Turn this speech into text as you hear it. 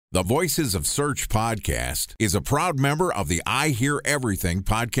The Voices of Search podcast is a proud member of the I Hear Everything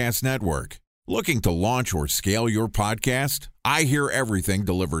podcast network. Looking to launch or scale your podcast? I Hear Everything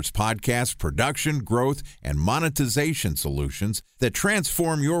delivers podcast production, growth, and monetization solutions that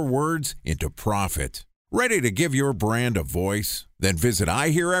transform your words into profit. Ready to give your brand a voice? Then visit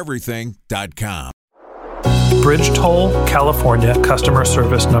iheareverything.com. Bridge toll, California, customer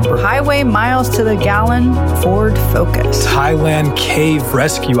service number. Highway miles to the gallon, Ford Focus. Thailand cave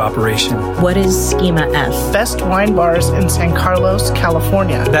rescue operation. What is Schema F? Best wine bars in San Carlos,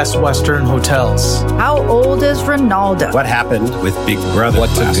 California. Best Western hotels. How old is Ronaldo? What happened with Big Brother?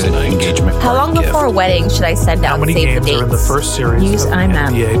 What's a good engagement? How long before a wedding should I send out How many save games the are in the dates? first series? Use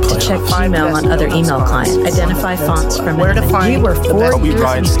IMAP to check email on other email clients. Identify fonts from Where to find We were the 4 best years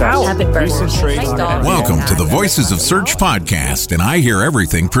in power. Avid burgers. Welcome to the Voices of Search podcast, and I Hear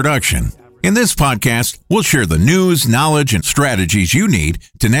Everything production. In this podcast, we'll share the news, knowledge, and strategies you need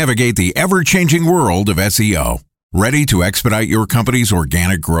to navigate the ever-changing world of SEO. Ready to expedite your company's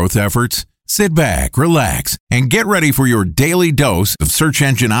organic growth efforts? Sit back, relax, and get ready for your daily dose of search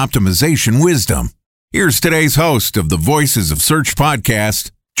engine optimization wisdom. Here's today's host of the Voices of Search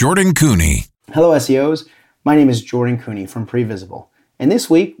podcast, Jordan Cooney. Hello, SEOs. My name is Jordan Cooney from Previsible. And this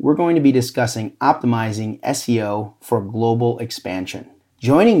week, we're going to be discussing optimizing SEO for global expansion.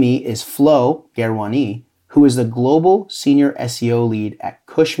 Joining me is Flo Guerrouani, who is the Global Senior SEO Lead at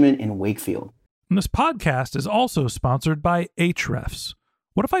Cushman in Wakefield. And this podcast is also sponsored by Ahrefs.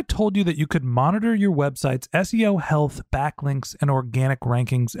 What if I told you that you could monitor your website's SEO health, backlinks, and organic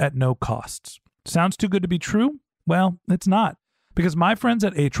rankings at no costs? Sounds too good to be true? Well, it's not, because my friends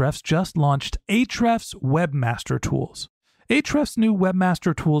at Ahrefs just launched Ahrefs Webmaster Tools. Ahrefs' new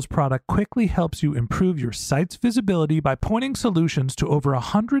Webmaster Tools product quickly helps you improve your site's visibility by pointing solutions to over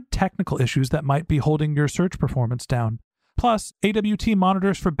 100 technical issues that might be holding your search performance down. Plus, AWT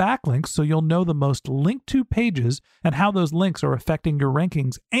monitors for backlinks so you'll know the most linked to pages and how those links are affecting your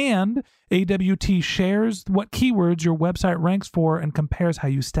rankings. And AWT shares what keywords your website ranks for and compares how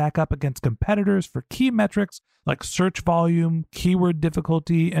you stack up against competitors for key metrics like search volume, keyword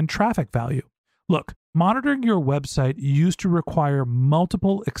difficulty, and traffic value. Look, monitoring your website used to require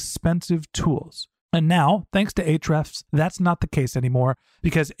multiple expensive tools. And now, thanks to Ahrefs, that's not the case anymore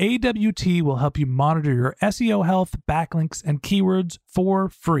because AWT will help you monitor your SEO health, backlinks, and keywords for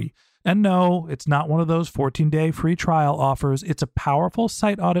free. And no, it's not one of those 14-day free trial offers. It's a powerful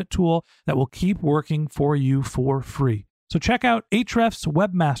site audit tool that will keep working for you for free. So check out Ahrefs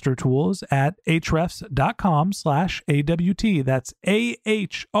Webmaster Tools at ahrefs.com/AWT. That's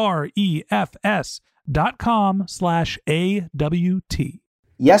ahrefs.com/AWT.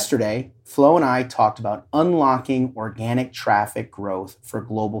 Yesterday, Flo and I talked about unlocking organic traffic growth for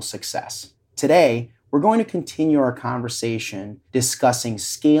global success. Today, we're going to continue our conversation discussing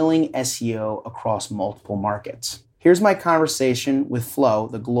scaling SEO across multiple markets. Here's my conversation with Flo,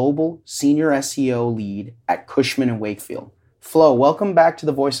 the Global Senior SEO Lead at Cushman in Wakefield. Flo, welcome back to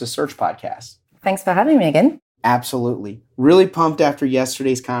the Voice of Search podcast. Thanks for having me again. Absolutely. Really pumped after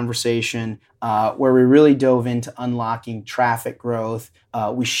yesterday's conversation where we really dove into unlocking traffic growth.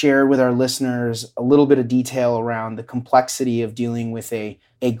 We shared with our listeners a little bit of detail around the complexity of dealing with a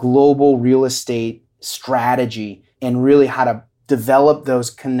global real estate strategy and really how to develop those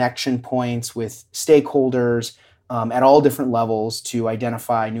connection points with stakeholders at all different levels to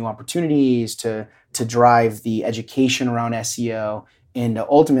identify new opportunities, to drive the education around SEO, and to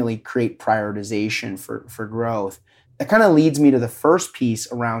ultimately create prioritization for growth. That kind of leads me to the first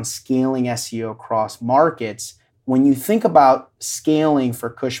piece around scaling SEO across markets. When you think about scaling for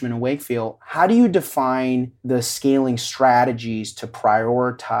Cushman and Wakefield, how do you define the scaling strategies to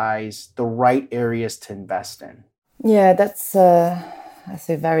prioritize the right areas to invest in? Yeah, that's a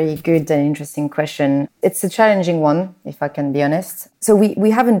very good and interesting question. It's a challenging one, if I can be honest. So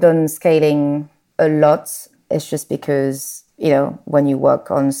we haven't done scaling a lot. It's just because, when you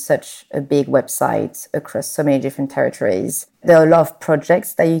work on such a big website across so many different territories, there are a lot of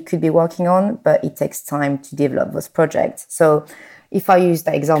projects that you could be working on, but it takes time to develop those projects. So if I use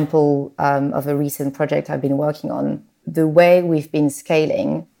the example of a recent project I've been working on, the way we've been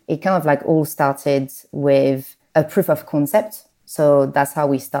scaling, it kind of like all started with a proof of concept. So that's how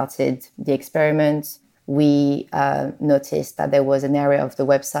we started the experiment. We noticed that there was an area of the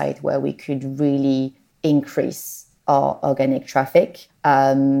website where we could really increase our organic traffic.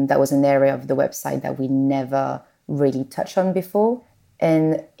 That was an area of the website that we never really touched on before.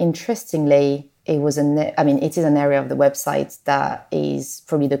 And interestingly, it is an area of the website that is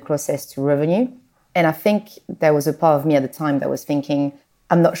probably the closest to revenue. And I think there was a part of me at the time that was thinking,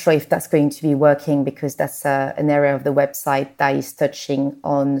 I'm not sure if that's going to be working because that's an area of the website that is touching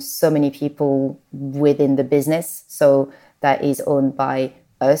on so many people within the business. So that is owned by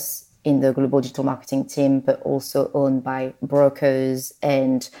us in the global digital marketing team, but also owned by brokers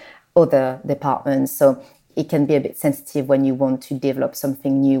and other departments. So it can be a bit sensitive when you want to develop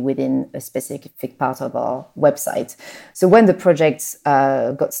something new within a specific part of our website. So when the project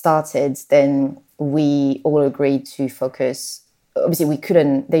got started, then we all agreed to focus. Obviously, we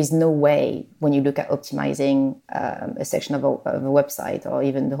couldn't, there's no way when you look at optimizing a section of a website or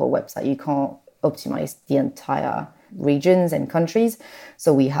even the whole website, you can't optimize the entire regions and countries.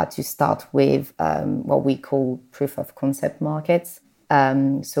 So we had to start with what we call proof of concept markets.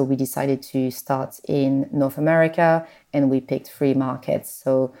 So we decided to start in North America and we picked 3 markets.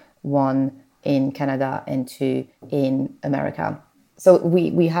 So 1 in Canada and 2 in America. So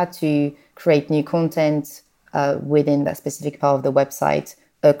we had to create new content within that specific part of the website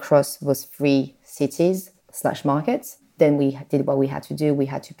across those 3 cities/markets. Then we did what we had to do. We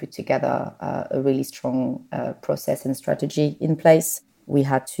had to put together a really strong process and strategy in place. We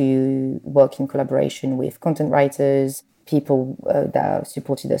had to work in collaboration with content writers, people that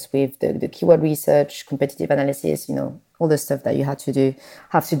supported us with the keyword research, competitive analysis, all the stuff that you have to do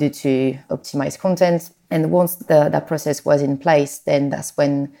to optimize content. And once that process was in place, then that's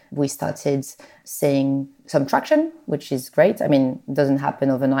when we started seeing some traction, which is great. I mean, it doesn't happen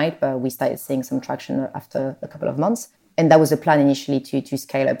overnight, but we started seeing some traction after a couple of months. And that was the plan initially to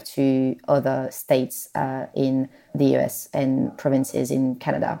scale up to other states in the US and provinces in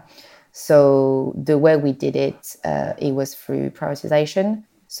Canada. So the way we did it, it was through prioritization.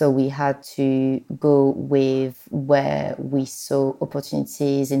 So we had to go with where we saw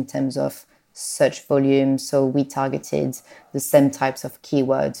opportunities in terms of search volume. So we targeted the same types of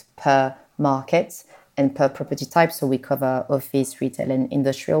keywords per market and per property type. So we cover office, retail, and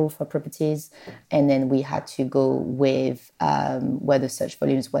industrial for properties. And then we had to go with where the search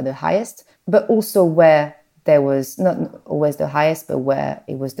volumes were the highest, but also where there was not always the highest, but where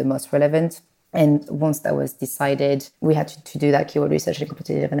it was the most relevant. And once that was decided, we had to do that keyword research and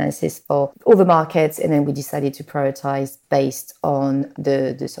competitive analysis for all the markets. And then we decided to prioritize based on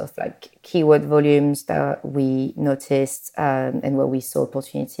the sort of like keyword volumes that we noticed and where we saw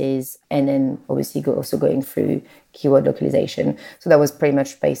opportunities. And then obviously also going through keyword localization. So that was pretty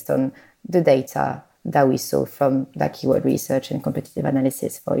much based on the data that we saw from that keyword research and competitive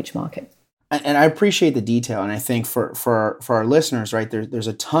analysis for each market. And I appreciate the detail. And I think for our listeners, right, there's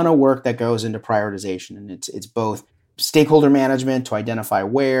a ton of work that goes into prioritization. And it's both stakeholder management to identify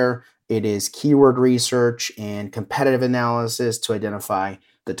where, it is keyword research and competitive analysis to identify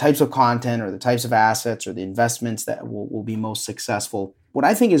the types of content or the types of assets or the investments that will be most successful. What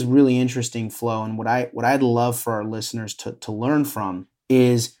I think is really interesting, Flo, and what I'd love for our listeners to learn from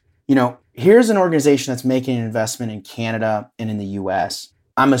is, here's an organization that's making an investment in Canada and in the US.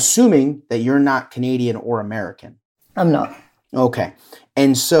 I'm assuming that you're not Canadian or American. I'm not. Okay.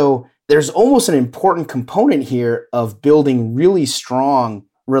 And so there's almost an important component here of building really strong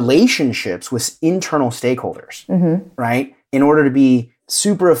relationships with internal stakeholders, right? In order to be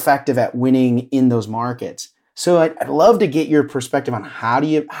super effective at winning in those markets. So I'd love to get your perspective on how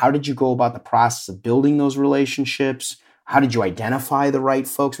did you go about the process of building those relationships? How did you identify the right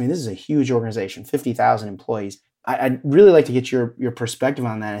folks? I mean, this is a huge organization, 50,000 employees. I'd really like to get your perspective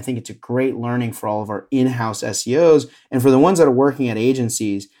on that. I think it's a great learning for all of our in-house SEOs. And for the ones that are working at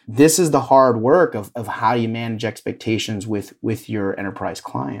agencies, this is the hard work of how you manage expectations with your enterprise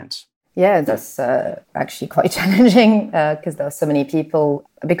clients. Yeah, that's actually quite challenging because there are so many people.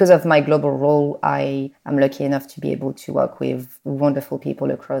 Because of my global role, I am lucky enough to be able to work with wonderful people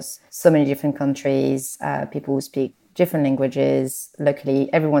across so many different countries, people who speak different languages. Luckily,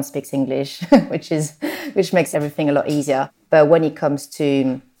 everyone speaks English, which makes everything a lot easier. But when it comes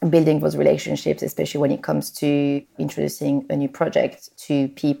to building those relationships, especially when it comes to introducing a new project to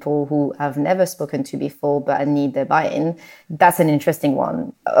people who have never spoken to before but need their buy-in, that's an interesting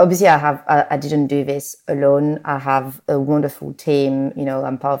one. Obviously, I didn't do this alone. I have a wonderful team.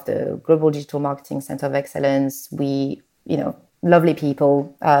 I'm part of the Global Digital Marketing Center of Excellence. We, lovely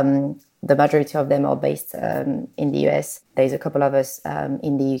people. The majority of them are based in the US. There's a couple of us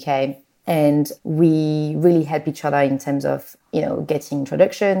in the UK. And we really help each other in terms of, getting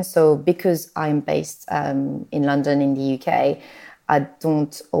introductions. So because I'm based in London in the UK, I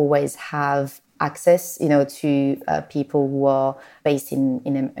don't always have access, to people who are based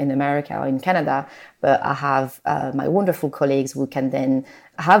in America or in Canada. But I have my wonderful colleagues who can then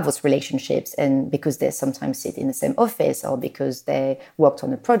have those relationships, and because they sometimes sit in the same office, or because they worked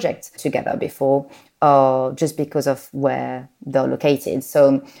on a project together before, or just because of where they're located.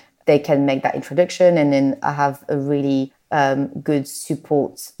 So they can make that introduction, and then I have a really good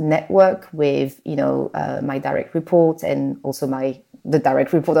support network with, my direct report, and also the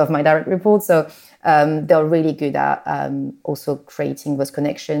direct report of my direct report. So they're really good at also creating those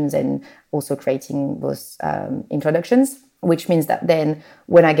connections and also creating those introductions, which means that then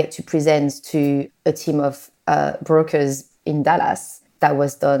when I get to present to a team of brokers in Dallas, that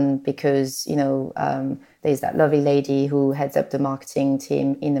was done because, there's that lovely lady who heads up the marketing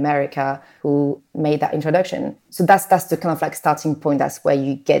team in America who made that introduction. So that's the kind of like starting point. That's where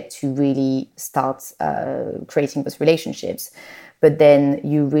you get to really start creating those relationships. But then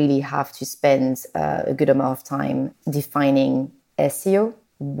you really have to spend a good amount of time defining SEO,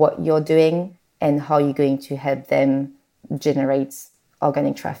 what you're doing, and how you're going to help them generate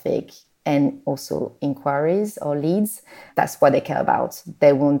organic traffic and also inquiries or leads. That's what they care about. They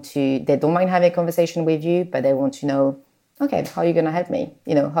don't mind having a conversation with you, but they want to know, okay, how are you going to help me?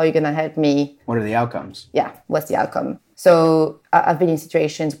 How are you going to help me? What are the outcomes? Yeah, what's the outcome? So I've been in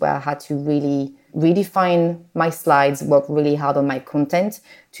situations where I had to really redefine my slides, work really hard on my content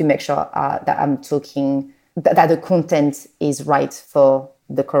to make sure that I'm talking, that the content is right for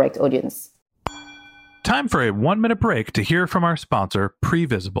the correct audience. Time for a 1-minute break to hear from our sponsor,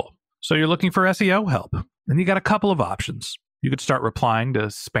 Previsible. So you're looking for SEO help, and you got a couple of options. You could start replying to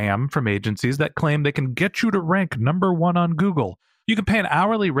spam from agencies that claim they can get you to rank #1 on Google. You can pay an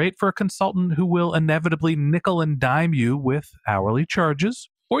hourly rate for a consultant who will inevitably nickel and dime you with hourly charges.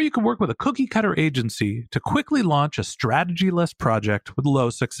 Or you can work with a cookie-cutter agency to quickly launch a strategy-less project with low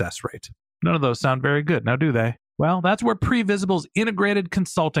success rate. None of those sound very good, now do they? Well, that's where Previsible's integrated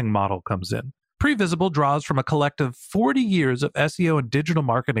consulting model comes in. Previsible draws from a collective 40 years of SEO and digital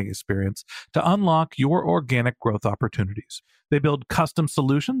marketing experience to unlock your organic growth opportunities. They build custom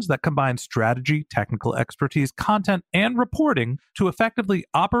solutions that combine strategy, technical expertise, content, and reporting to effectively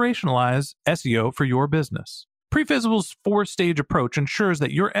operationalize SEO for your business. Previsible's 4-stage approach ensures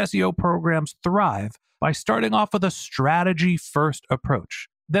that your SEO programs thrive by starting off with a strategy-first approach.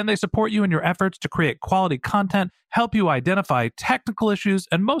 Then they support you in your efforts to create quality content, help you identify technical issues,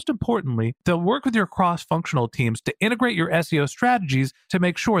 and most importantly, they'll work with your cross-functional teams to integrate your SEO strategies to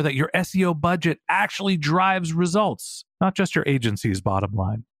make sure that your SEO budget actually drives results, not just your agency's bottom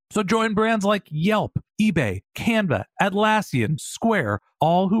line. So join brands like Yelp, eBay, Canva, Atlassian, Square,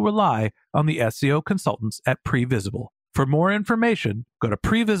 all who rely on the SEO consultants at Previsible. For more information, go to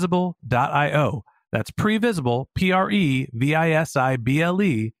previsible.io. That's Previsible,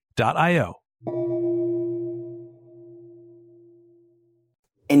 Previsible.io.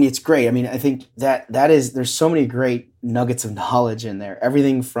 And it's great. I mean, I think there's so many great nuggets of knowledge in there.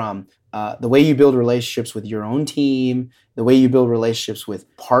 Everything from the way you build relationships with your own team, the way you build relationships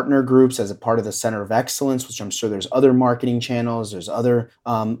with partner groups as a part of the Center of Excellence, which I'm sure there's other marketing channels, there's other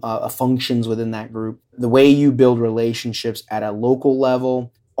functions within that group, the way you build relationships at a local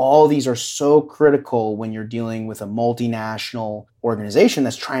level. All these are so critical when you're dealing with a multinational organization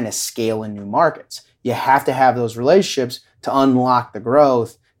that's trying to scale in new markets. You have to have those relationships to unlock the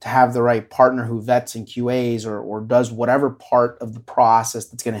growth, to have the right partner who vets and QAs or does whatever part of the process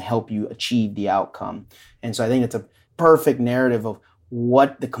that's going to help you achieve the outcome. And so I think it's a perfect narrative of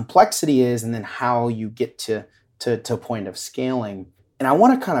what the complexity is and then how you get to a point of scaling. And I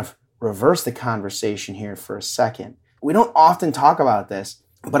want to kind of reverse the conversation here for a second. We don't often talk about this,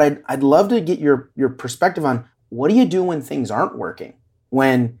 but I'd love to get your perspective on what do you do when things aren't working?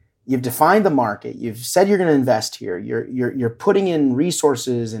 When you've defined the market, you've said you're going to invest here, you're putting in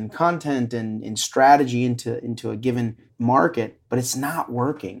resources and content and strategy into a given market, but it's not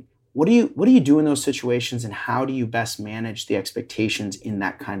working. What do you do in those situations, and how do you best manage the expectations in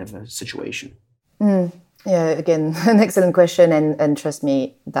that kind of a situation? Yeah, again, an excellent question. And trust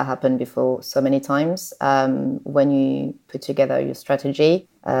me, that happened before so many times. When you put together your strategy,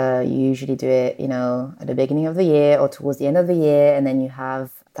 you usually do it, at the beginning of the year or towards the end of the year. And then you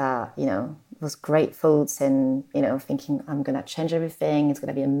have that, those great thoughts and, thinking, I'm going to change everything. It's going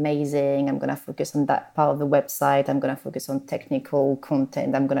to be amazing. I'm going to focus on that part of the website. I'm going to focus on technical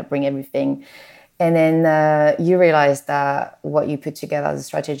content. I'm going to bring everything. And then you realize that what you put together as a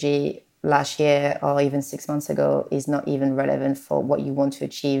strategy last year or even 6 months ago is not even relevant for what you want to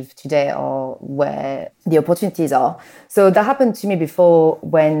achieve today or where the opportunities are. So that happened to me before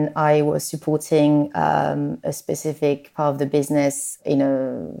when I was supporting a specific part of the business in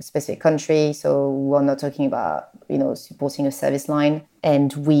a specific country. So we're not talking about, supporting a service line.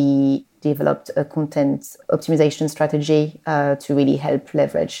 And we developed a content optimization strategy to really help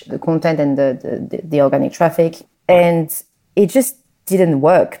leverage the content and the organic traffic. And it just didn't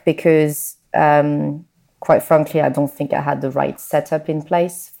work because, quite frankly, I don't think I had the right setup in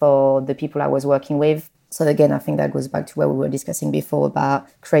place for the people I was working with. So again, I think that goes back to what we were discussing before about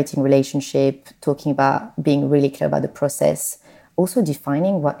creating relationship, talking about being really clear about the process, also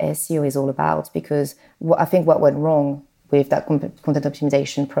defining what SEO is all about. Because I think what went wrong with that content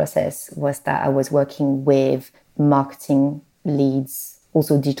optimization process was that I was working with marketing leads,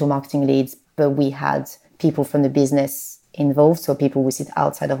 also digital marketing leads, but we had people from the business involved, so people who sit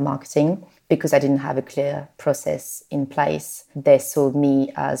outside of marketing, because I didn't have a clear process in place. They saw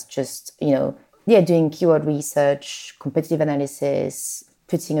me as just, doing keyword research, competitive analysis,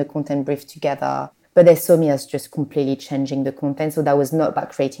 putting a content brief together, but they saw me as just completely changing the content. So that was not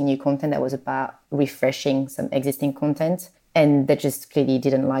about creating new content, that was about refreshing some existing content. And they just clearly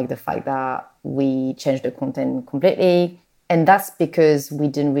didn't like the fact that we changed the content completely. And that's because we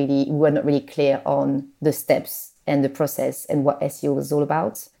were not really clear on the steps and the process and what SEO was all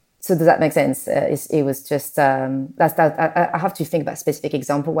about. So does that make sense? It was just, I have to think about a specific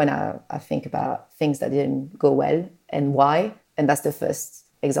example when I think about things that didn't go well and why. And that's the first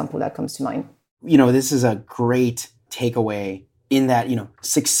example that comes to mind. This is a great takeaway in that,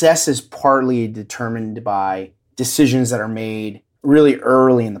 success is partly determined by decisions that are made really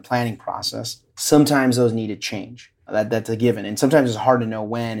early in the planning process. Sometimes those need to change. That's a given. And sometimes it's hard to know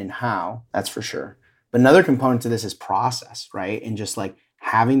when and how, that's for sure. But another component to this is process, right? And just like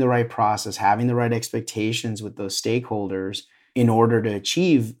having the right process, having the right expectations with those stakeholders in order to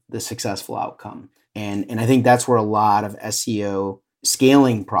achieve the successful outcome. And I think that's where a lot of SEO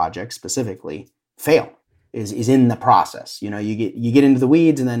scaling projects specifically fail, is in the process. You get into the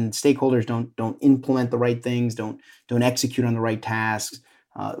weeds, and then stakeholders don't implement the right things, don't execute on the right tasks.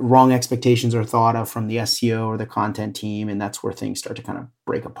 Wrong expectations are thought of from the SEO or the content team, and that's where things start to kind of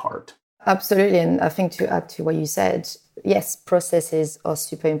break apart. Absolutely. And I think to add to what you said, yes, processes are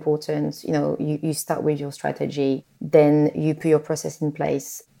super important. You start with your strategy, then you put your process in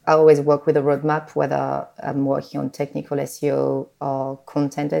place. I always work with a roadmap, whether I'm working on technical SEO or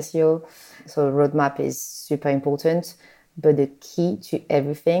content SEO. So roadmap is super important. But the key to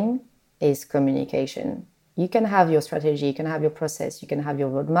everything is communication. You can have your strategy, you can have your process, you can have your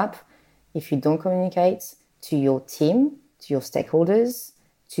roadmap. If you don't communicate to your team, to your stakeholders,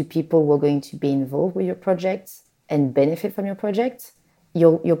 to people who are going to be involved with your project and benefit from your project,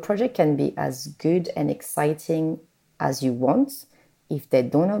 your project can be as good and exciting as you want. If they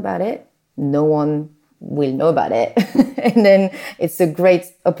don't know about it, no one will know about it. And then it's a great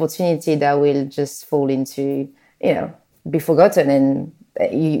opportunity that will just fall into, be forgotten. And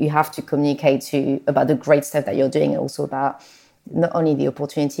you have to communicate about the great stuff that you're doing, and also about not only the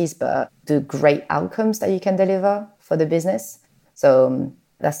opportunities, but the great outcomes that you can deliver for the business. So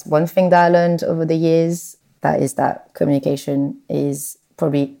that's one thing that I learned over the years, that communication is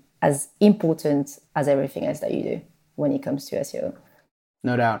probably as important as everything else that you do when it comes to SEO.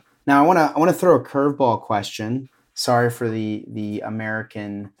 No doubt. Now, I want to throw a curveball question. Sorry for the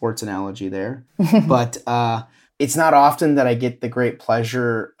American sports analogy there, but it's not often that I get the great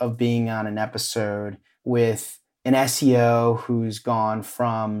pleasure of being on an episode with an SEO who's gone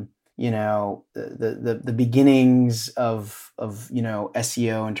from the beginnings of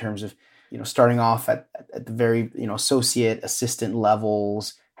SEO in terms of starting off at the very associate assistant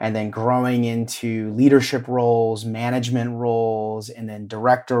levels, and then growing into leadership roles, management roles, and then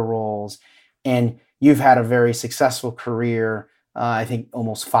director roles. And you've had a very successful career, I think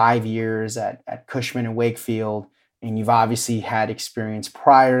almost 5 years at Cushman and Wakefield. And you've obviously had experience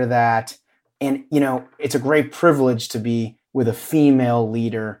prior to that. And, it's a great privilege to be with a female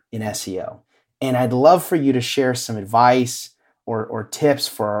leader in SEO. And I'd love for you to share some advice or tips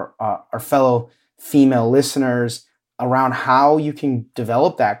for our fellow female listeners around how you can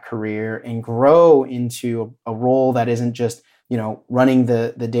develop that career and grow into a role that isn't just, running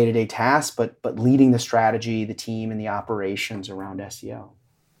the day-to-day tasks, but leading the strategy, the team, and the operations around SEO.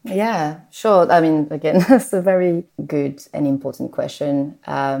 Yeah, sure. I mean, again, that's a very good and important question.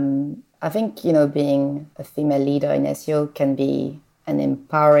 I think, being a female leader in SEO can be an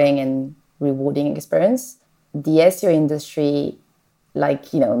empowering and rewarding experience. The SEO industry,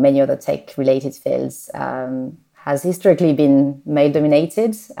 like, many other tech-related fields, has historically been male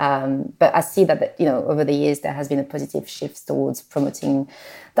dominated. But I see that, over the years, there has been a positive shift towards promoting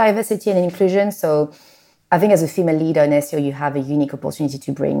diversity and inclusion. So I think as a female leader in SEO, you have a unique opportunity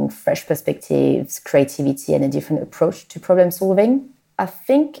to bring fresh perspectives, creativity, and a different approach to problem solving. I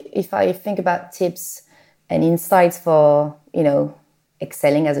think if I think about tips and insights for,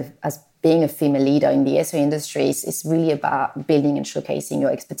 excelling as being a female leader in the SEO industry, is really about building and showcasing your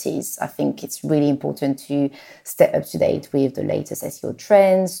expertise. I think it's really important to stay up to date with the latest SEO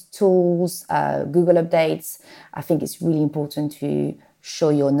trends, tools, Google updates. I think it's really important to show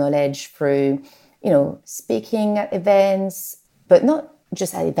your knowledge through, speaking at events, but not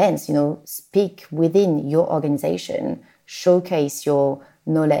just at events, speak within your organization, showcase your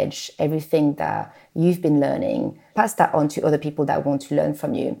knowledge, everything that you've been learning, pass that on to other people that want to learn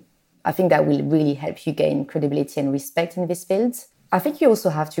from you. I think that will really help you gain credibility and respect in this field. I think you also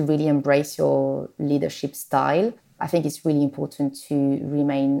have to really embrace your leadership style. I think it's really important to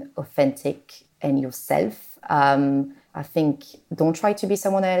remain authentic and yourself. I think don't try to be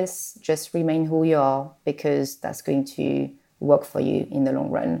someone else, just remain who you are, because that's going to work for you in the long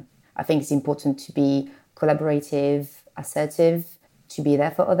run. I think it's important to be collaborative, assertive, to be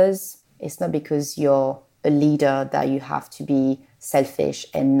there for others. It's not because you're a leader that you have to be selfish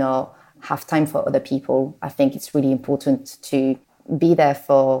and not have time for other people. I think it's really important to be there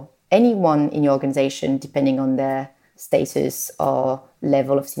for anyone in your organization, depending on their status or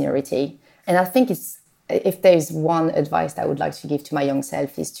level of seniority. And I think if there's one advice that I would like to give to my young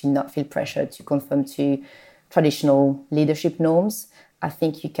self, is to not feel pressure to conform to traditional leadership norms. I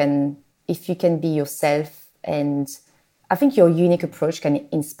think if you can be yourself, and I think your unique approach can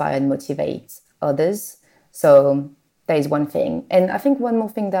inspire and motivate others. So that is one thing. And I think one more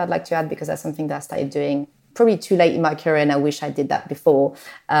thing that I'd like to add, because that's something that I started doing probably too late in my career, and I wish I did that before.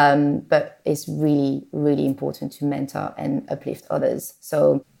 But it's really, really important to mentor and uplift others.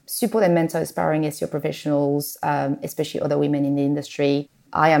 So support and mentor aspiring SEO professionals, especially other women in the industry.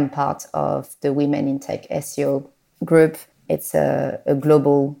 I am part of the Women in Tech SEO group. It's a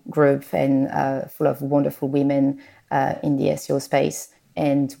global group and full of wonderful women in the SEO space.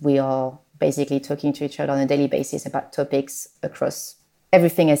 And we are basically talking to each other on a daily basis about topics across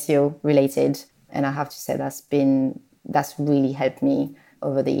everything SEO related. And I have to say that's really helped me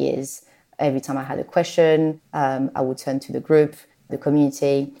over the years. Every time I had a question, I would turn to the group, the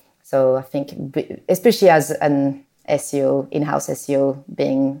community. So I think, especially as an SEO, in-house SEO,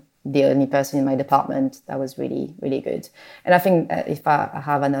 being the only person in my department, that was really, really good. And I think if I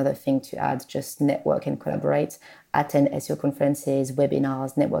have another thing to add, just network and collaborate, attend SEO conferences,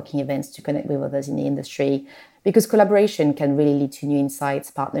 webinars, networking events to connect with others in the industry, because collaboration can really lead to new insights,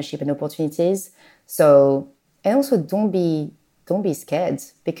 partnership, and opportunities. So, and also don't be scared,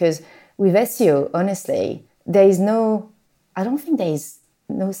 because with SEO, honestly, I don't think there is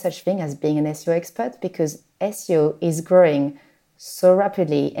no such thing as being an SEO expert, because SEO is growing so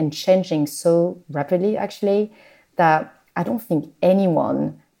rapidly and changing so rapidly, actually, that I don't think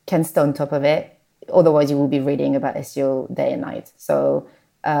anyone can stay on top of it. Otherwise, you will be reading about SEO day and night. So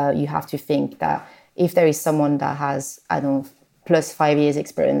you have to think that if there is someone that has, plus 5 years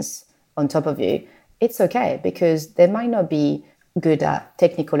experience on top of you, it's okay, because they might not be good at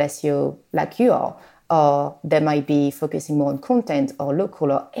technical SEO like you are, or they might be focusing more on content or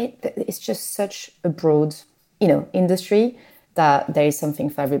local, or it's just such a broad, industry, that there is something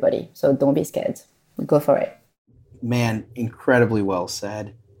for everybody. So don't be scared. Go for it. Man, incredibly well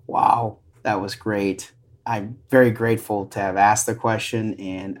said. Wow, that was great. I'm very grateful to have asked the question,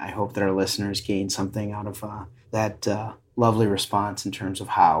 and I hope that our listeners gain something out of that lovely response in terms of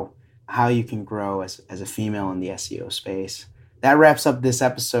how you can grow as a female in the SEO space. That wraps up this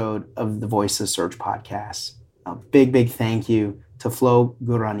episode of the Voices of Search podcast. A big thank you to Flo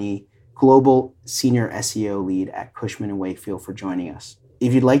Guerrouani, Global Senior SEO Lead at Cushman & Wakefield, for joining us.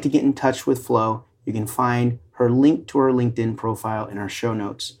 If you'd like to get in touch with Flo, you can find her link to her LinkedIn profile in our show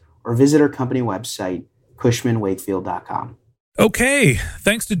notes, or visit her company website, cushmanwakefield.com. Okay,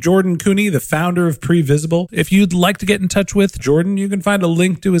 thanks to Jordan Cooney, the founder of Previsible. If you'd like to get in touch with Jordan, you can find a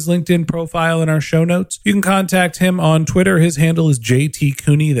link to his LinkedIn profile in our show notes. You can contact him on Twitter. His handle is JT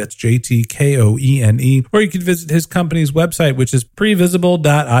Cooney, that's JTKOENE. Or you can visit his company's website, which is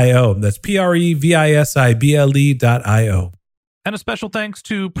previsible.io. That's PREVISIBLE.io. And a special thanks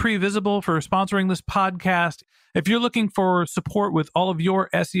to Previsible for sponsoring this podcast. If you're looking for support with all of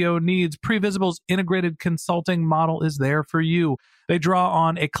your SEO needs, Previsible's integrated consulting model is there for you. They draw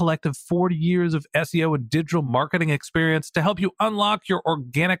on a collective 40 years of SEO and digital marketing experience to help you unlock your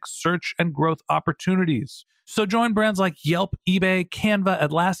organic search and growth opportunities. So join brands like Yelp, eBay, Canva,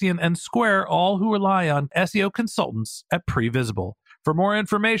 Atlassian, and Square, all who rely on SEO consultants at Previsible. For more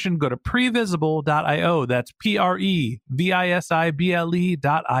information, go to previsible.io. That's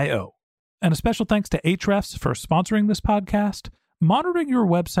previsible.io. And a special thanks to Ahrefs for sponsoring this podcast. Monitoring your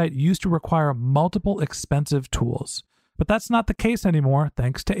website used to require multiple expensive tools, but that's not the case anymore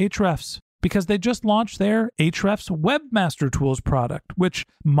thanks to Ahrefs, because they just launched their Ahrefs Webmaster Tools product, which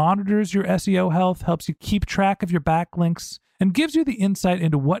monitors your SEO health, helps you keep track of your backlinks, and gives you the insight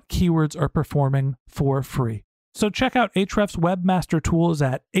into what keywords are performing for free. So check out Ahrefs Webmaster Tools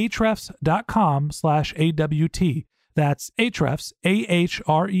at ahrefs.com/AWT. That's Ahrefs,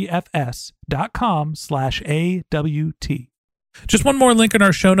 AHREFS.com/AWT. Just one more link in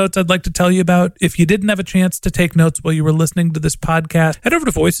our show notes I'd like to tell you about. If you didn't have a chance to take notes while you were listening to this podcast, head over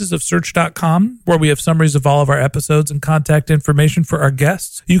to voicesofsearch.com, where we have summaries of all of our episodes and contact information for our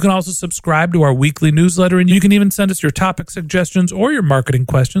guests. You can also subscribe to our weekly newsletter, and you can even send us your topic suggestions or your marketing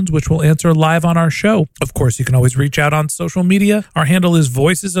questions, which we'll answer live on our show. Of course, you can always reach out on social media. Our handle is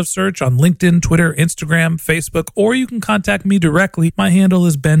Voices of Search on LinkedIn, Twitter, Instagram, Facebook, or you can contact me directly. My handle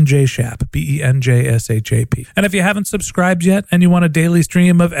is Ben J. Shap, BenJShap. And if you haven't subscribed yet, and you want a daily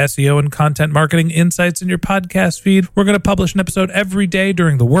stream of SEO and content marketing insights in your podcast feed, we're going to publish an episode every day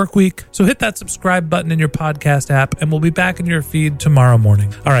during the work week. So hit that subscribe button in your podcast app, and we'll be back in your feed tomorrow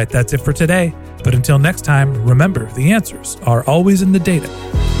morning. All right, that's it for today. But until next time, remember, the answers are always in the data.